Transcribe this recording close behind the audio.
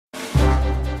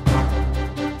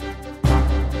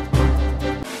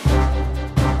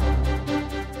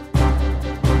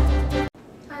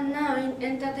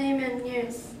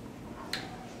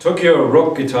Tokyo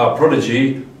rock guitar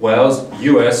prodigy wows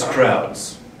US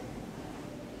crowds.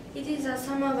 It is a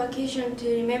summer vacation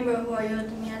to remember Hiroyo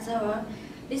Miyazawa,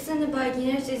 listened by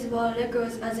Guinness World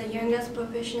Records as the youngest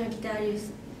professional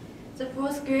guitarist. The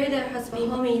fourth grader has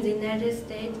been home in the United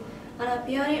States and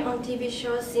appearing on TV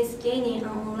shows since gaining an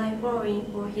online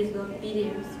following for his rock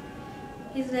videos.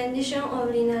 His rendition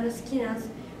of Leonard Skinner's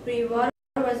Free World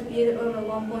was viewed over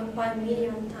 1.5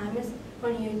 million times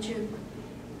on YouTube.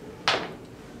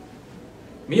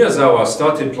 Miyazawa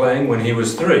started playing when he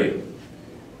was 3.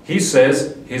 He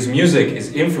says his music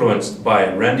is influenced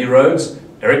by Randy Rhoads,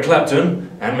 Eric Clapton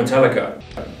and Metallica.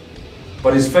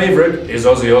 But his favorite is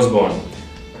Ozzy Osbourne,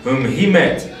 whom he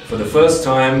met for the first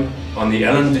time on the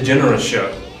Ellen DeGeneres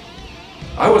show.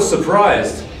 I was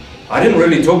surprised. I didn't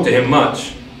really talk to him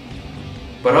much,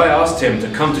 but I asked him to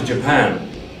come to Japan,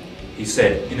 he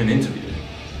said in an interview.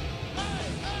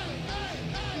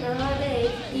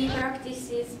 Nowadays, he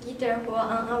practices guitar for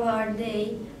an hour a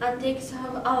day and takes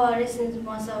half-hour lessons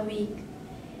once a week.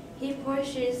 He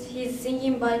pushes his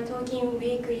singing by taking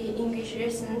weekly English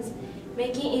lessons,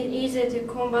 making it easier to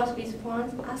converse with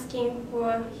fans, asking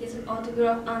for his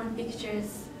autograph and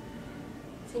pictures.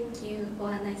 Thank you.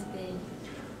 For a nice day.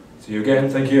 See you again.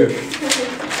 Thank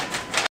you.